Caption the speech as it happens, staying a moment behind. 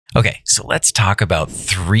Okay, so let's talk about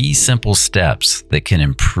 3 simple steps that can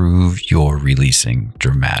improve your releasing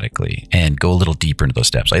dramatically and go a little deeper into those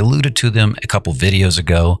steps. I alluded to them a couple videos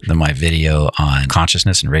ago in my video on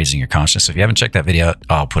consciousness and raising your consciousness. If you haven't checked that video out,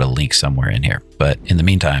 I'll put a link somewhere in here. But in the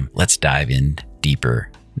meantime, let's dive in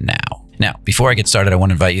deeper now. Now, before I get started, I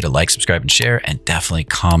want to invite you to like, subscribe, and share, and definitely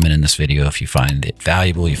comment in this video if you find it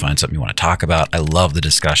valuable, you find something you want to talk about. I love the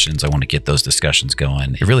discussions. I want to get those discussions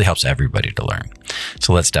going. It really helps everybody to learn.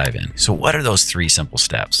 So let's dive in. So what are those 3 simple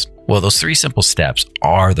steps? Well, those 3 simple steps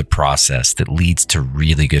are the process that leads to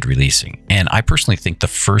really good releasing. And I personally think the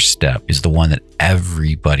first step is the one that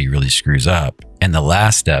everybody really screws up. And the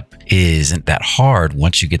last step isn't that hard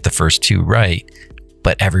once you get the first 2 right,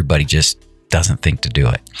 but everybody just doesn't think to do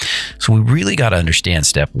it. So we really got to understand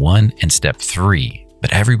step 1 and step 3,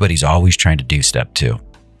 but everybody's always trying to do step 2.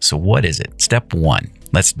 So what is it? Step 1,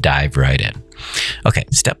 let's dive right in. Okay,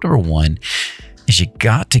 step number 1 is you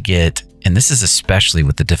got to get, and this is especially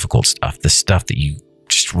with the difficult stuff, the stuff that you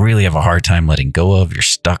just really have a hard time letting go of, you're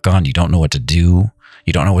stuck on, you don't know what to do,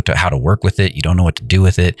 you don't know how to work with it, you don't know what to do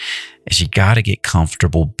with it, is you got to get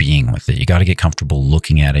comfortable being with it. You got to get comfortable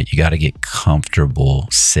looking at it. You got to get comfortable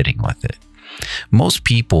sitting with it. Most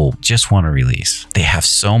people just want to release. They have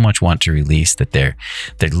so much want to release that they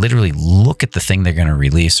literally look at the thing they're going to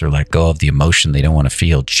release or let go of, the emotion they don't want to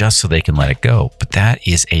feel, just so they can let it go. But that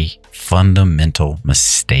is a fundamental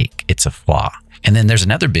mistake. It's a flaw. And then there's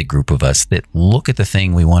another big group of us that look at the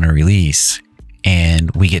thing we want to release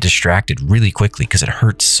and we get distracted really quickly because it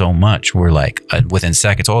hurts so much. We're like, within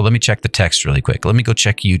seconds, oh, let me check the text really quick. Let me go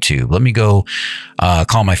check YouTube. Let me go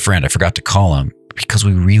call my friend. I forgot to call him, because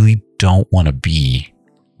we really don't want to be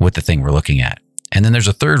with the thing we're looking at. And then there's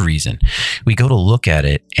a third reason. We go to look at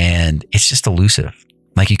it and it's just elusive.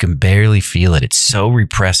 Like you can barely feel it. It's so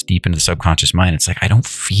repressed deep into the subconscious mind. It's like, I don't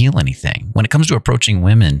feel anything. When it comes to approaching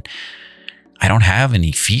women, I don't have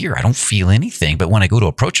any fear. I don't feel anything. But when I go to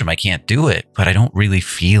approach them, I can't do it, but I don't really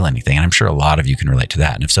feel anything. And I'm sure a lot of you can relate to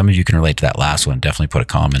that. And if some of you can relate to that last one, definitely put a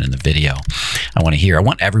comment in the video. I want to hear. I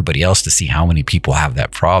want everybody else to see how many people have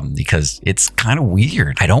that problem, because it's kind of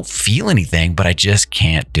weird. I don't feel anything, but I just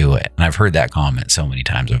can't do it. And I've heard that comment so many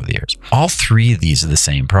times over the years. All 3 of these are the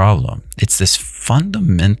same problem. It's this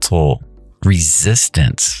fundamental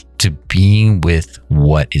resistance to being with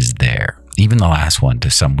what is there. Even the last one to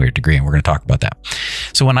some weird degree, and we're going to talk about that.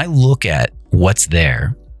 So when I look at what's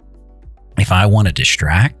there, if I want to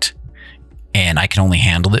distract and I can only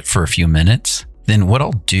handle it for a few minutes, then what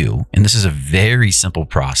I'll do, and this is a very simple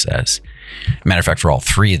process. Matter of fact, for all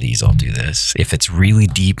 3 of these, I'll do this. If it's really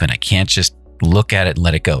deep and I can't just look at it and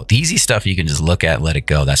let it go. The easy stuff you can just look at and let it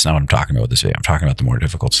go. That's not what I'm talking about with this video. I'm talking about the more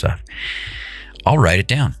difficult stuff. I'll write it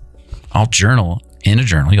down. I'll journal in a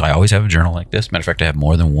journal. I always have a journal like this. Matter of fact, I have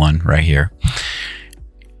more than one right here.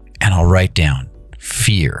 And I'll write down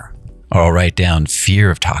fear, or I'll write down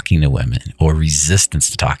fear of talking to women, or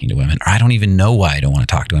resistance to talking to women. Or I don't even know why I don't want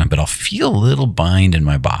to talk to women, but I'll feel a little bind in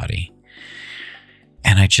my body.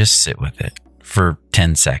 And I just sit with it for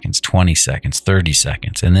 10 seconds, 20 seconds, 30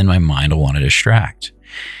 seconds. And then my mind will want to distract.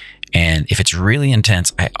 And if it's really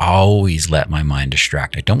intense, I always let my mind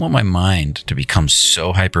distract. I don't want my mind to become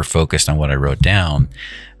so hyper-focused on what I wrote down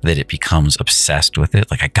that it becomes obsessed with it.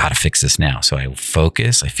 Like, I got to fix this now. So I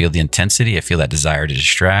focus, I feel the intensity, I feel that desire to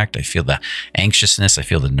distract, I feel the anxiousness, I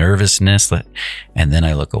feel the nervousness, and then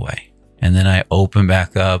I look away. And then I open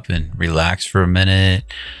back up and relax for a minute.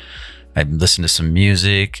 I listen to some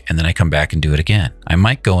music, and then I come back and do it again. I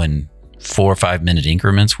might go in 4 or 5 minute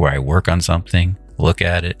increments where I work on something, look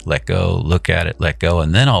at it, let go, look at it, let go.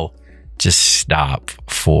 And then I'll just stop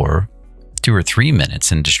for 2 or 3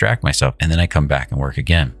 minutes and distract myself. And then I come back and work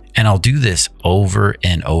again. And I'll do this over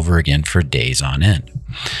and over again for days on end.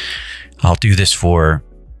 I'll do this for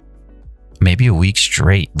maybe a week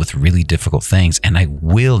straight with really difficult things. And I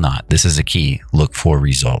will not, this is a key, look for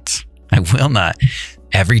results. I will not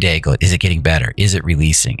every day go, is it getting better? Is it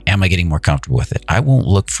releasing? Am I getting more comfortable with it? I won't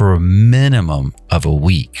look for a minimum of a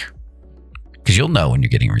week. Because you'll know when you're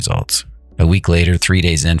getting results. A week later, 3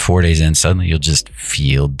 days in, 4 days in, suddenly you'll just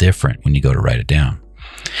feel different when you go to write it down.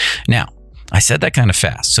 Now, I said that kind of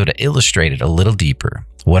fast. So to illustrate it a little deeper,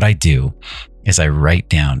 what I do is I write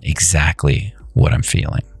down exactly what I'm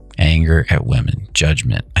feeling. Anger at women,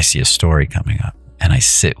 judgment. I see a story coming up, and I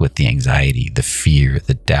sit with the anxiety, the fear,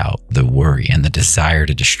 the doubt, the worry, and the desire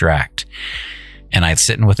to distract. And I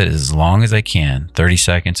sit with it as long as I can, 30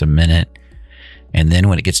 seconds, a minute. And then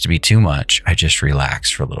when it gets to be too much, I just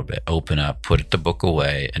relax for a little bit, open up, put the book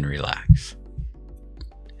away, and relax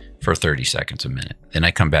for 30 seconds, a minute. Then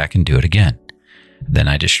I come back and do it again. Then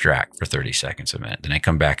I distract for 30 seconds a minute. Then I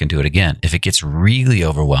come back and do it again. If it gets really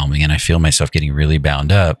overwhelming and I feel myself getting really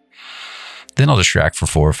bound up, then I'll distract for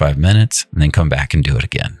 4 or 5 minutes and then come back and do it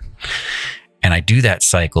again. And I do that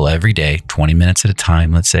cycle every day, 20 minutes at a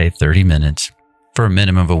time, let's say 30 minutes, for a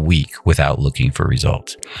minimum of a week without looking for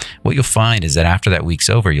results. What you'll find is that after that week's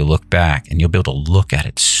over, you'll look back and you'll be able to look at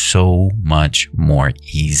it so much more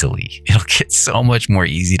easily. It'll get so much more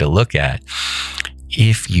easy to look at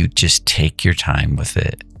if you just take your time with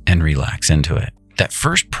it and relax into it. That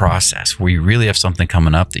first process where you really have something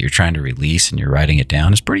coming up that you're trying to release and you're writing it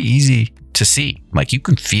down is pretty easy to see. Like, you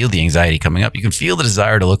can feel the anxiety coming up. You can feel the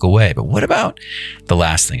desire to look away. But what about the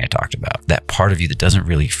last thing I talked about? That part of you that doesn't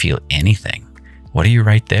really feel anything. What do you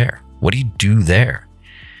write there? What do you do there?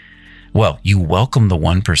 Well, you welcome the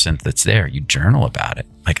 1% that's there. You journal about it.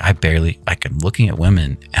 Like, I'm looking at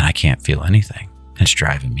women and I can't feel anything. And it's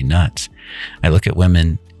driving me nuts. I look at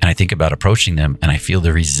women and I think about approaching them and I feel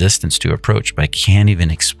the resistance to approach, but I can't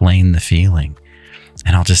even explain the feeling.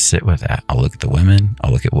 And I'll just sit with that. I'll look at the women.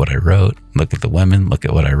 I'll look at what I wrote. Look at the women. Look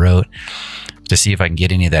at what I wrote to see if I can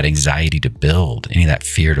get any of that anxiety to build, any of that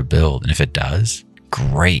fear to build. And if it does,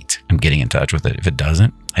 great. I'm getting in touch with it. If it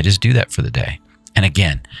doesn't, I just do that for the day. And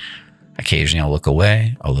again, occasionally I'll look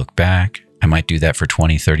away. I'll look back. I might do that for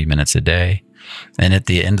 20, 30 minutes a day. And at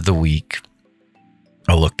the end of the week,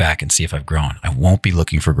 I'll look back and see if I've grown. I won't be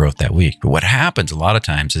looking for growth that week. But what happens a lot of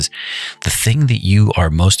times is the thing that you are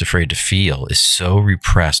most afraid to feel is so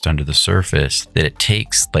repressed under the surface that it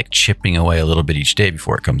takes like chipping away a little bit each day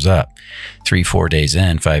before it comes up. 3, 4 days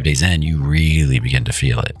in, 5 days in, you really begin to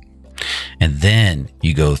feel it. And then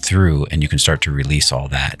you go through and you can start to release all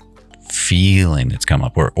that feeling that's come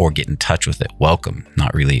up, or get in touch with it. Welcome,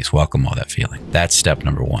 not release. Welcome all that feeling. That's step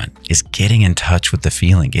number 1, is getting in touch with the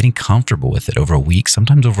feeling, getting comfortable with it over a week,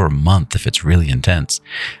 sometimes over a month if it's really intense,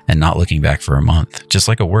 and not looking back for a month. Just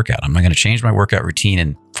like a workout. I'm not going to change my workout routine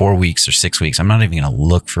in 4 weeks or 6 weeks. I'm not even going to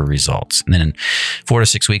look for results. And then in 4 to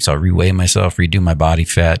 6 weeks, I'll reweigh myself, redo my body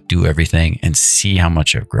fat, do everything, and see how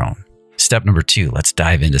much I've grown. Step number 2, let's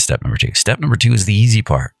dive into step number 2. Step number 2 is the easy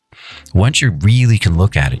part. Once you really can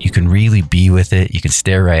look at it, you can really be with it, you can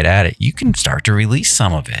stare right at it, you can start to release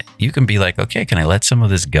some of it. You can be like, okay, can I let some of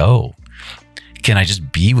this go? Can I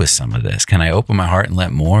just be with some of this? Can I open my heart and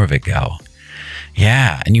let more of it go?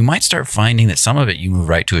 Yeah. And you might start finding that some of it you move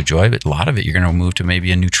right to a joy, but a lot of it you're going to move to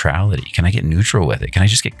maybe a neutrality. Can I get neutral with it? Can I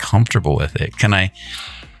just get comfortable with it? Can I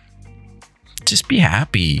just be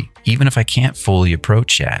happy even if I can't fully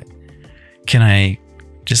approach yet? Can I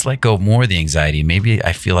just let go of more of the anxiety? Maybe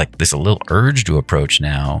I feel like there's a little urge to approach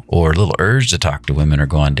now, or a little urge to talk to women or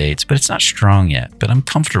go on dates, but it's not strong yet, but I'm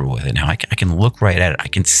comfortable with it now. I can look right at it. I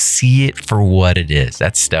can see it for what it is.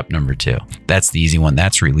 That's step number 2. That's the easy one.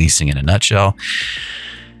 That's releasing in a nutshell.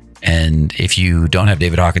 And if you don't have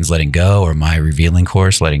David Hawkins' Letting Go or my Revealing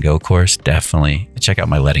course, Letting Go course, definitely check out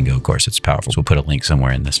my Letting Go course. It's powerful. So we'll put a link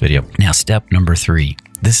somewhere in this video. Now, step number 3.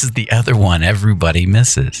 This is the other one everybody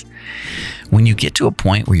misses. When you get to a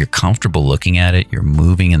point where you're comfortable looking at it, you're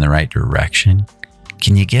moving in the right direction,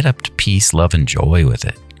 can you get up to peace, love, and joy with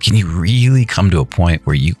it? Can you really come to a point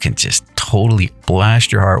where you can just totally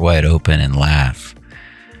blast your heart wide open and laugh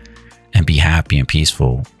and be happy and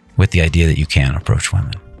peaceful with the idea that you can't approach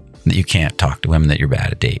women, that you can't talk to women, that you're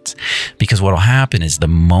bad at dates? Because what will happen is the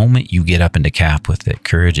moment you get up into cap with it,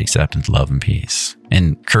 courage, acceptance, love, and peace.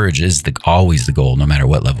 And courage is always the goal, no matter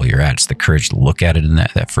what level you're at. It's the courage to look at it in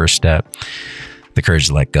that first step, the courage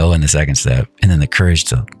to let go in the second step, and then the courage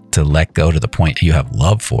to let go to the point that you have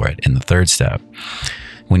love for it in the third step.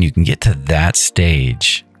 When you can get to that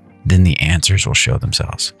stage, then the answers will show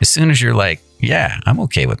themselves. As soon as you're like, yeah, I'm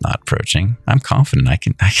okay with not approaching. I'm confident. I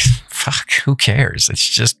can fuck, who cares? It's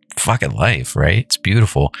just fucking life, right? It's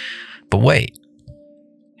beautiful. But wait,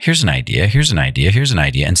 here's an idea.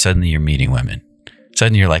 And suddenly you're meeting women.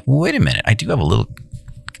 Suddenly you're like, wait a minute. I do have a little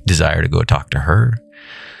desire to go talk to her.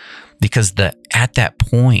 Because at that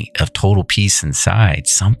point of total peace inside,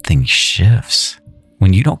 something shifts.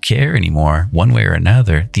 When you don't care anymore, one way or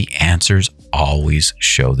another, the answers always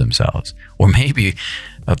show themselves. Or maybe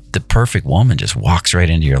the perfect woman just walks right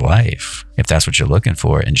into your life, if that's what you're looking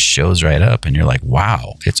for, and shows right up, and you're like,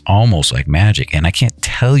 wow, it's almost like magic. And I can't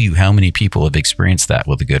tell you how many people have experienced that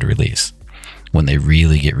with a good release. When they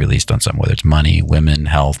really get released on something, whether it's money, women,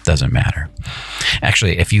 health, doesn't matter.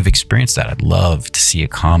 Actually, if you've experienced that, I'd love to see a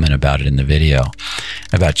comment about it in the video,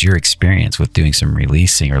 about your experience with doing some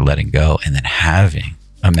releasing or letting go, and then having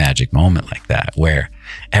a magic moment like that where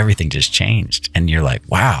everything just changed and you're like,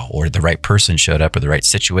 wow, or the right person showed up, or the right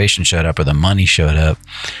situation showed up, or the money showed up.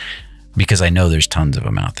 because I know there's tons of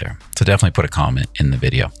them out there. So definitely put a comment in the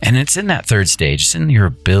video. And it's in that third stage. It's in your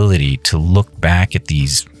ability to look back at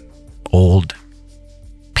these old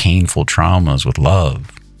painful traumas with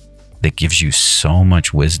love that gives you so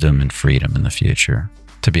much wisdom and freedom in the future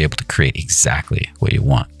to be able to create exactly what you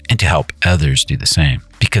want and to help others do the same.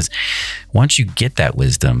 Because once you get that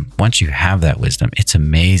wisdom, once you have that wisdom, it's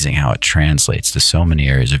amazing how it translates to so many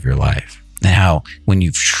areas of your life, and how when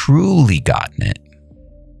you've truly gotten it,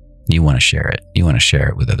 you want to share it. You want to share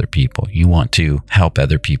it with other people. You want to help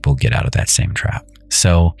other people get out of that same trap.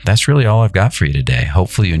 So that's really all I've got for you today.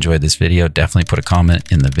 Hopefully you enjoyed this video. Definitely put a comment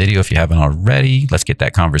in the video if you haven't already. Let's get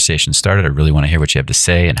that conversation started. I really want to hear what you have to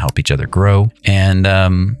say and help each other grow.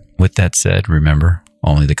 And with that said, remember,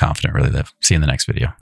 only the confident really live. See you in the next video.